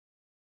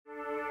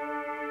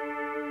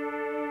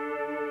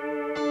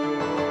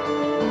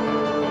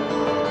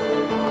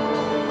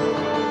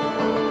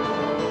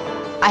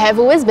have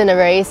always been a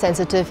very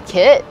sensitive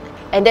kid,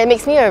 and that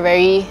makes me a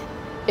very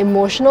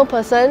emotional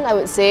person, I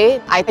would say.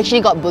 I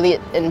actually got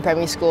bullied in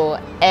primary school,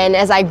 and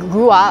as I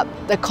grew up,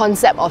 the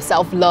concept of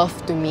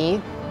self-love to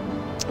me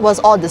was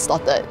all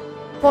distorted.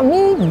 For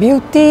me,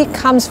 beauty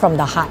comes from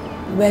the heart.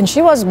 When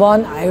she was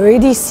born, I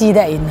already see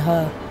that in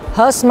her.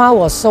 Her smile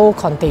was so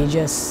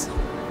contagious,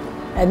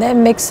 and that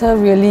makes her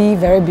really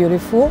very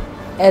beautiful.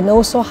 And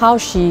also how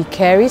she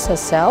carries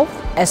herself,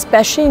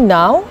 especially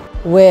now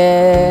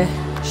where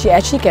she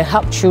actually can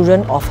help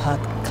children of her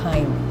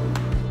kind.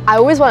 I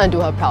always want to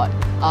do her proud.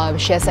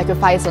 She has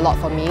sacrificed a lot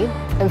for me,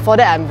 and for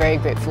that I'm very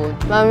grateful.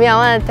 Mommy, I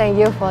want to thank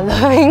you for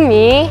loving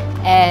me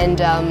and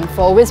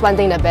for always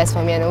wanting the best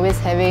for me and always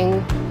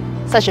having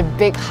such a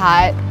big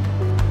heart,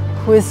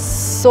 who is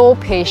so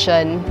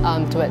patient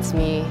towards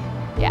me.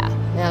 Yeah,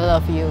 and I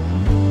love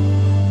you.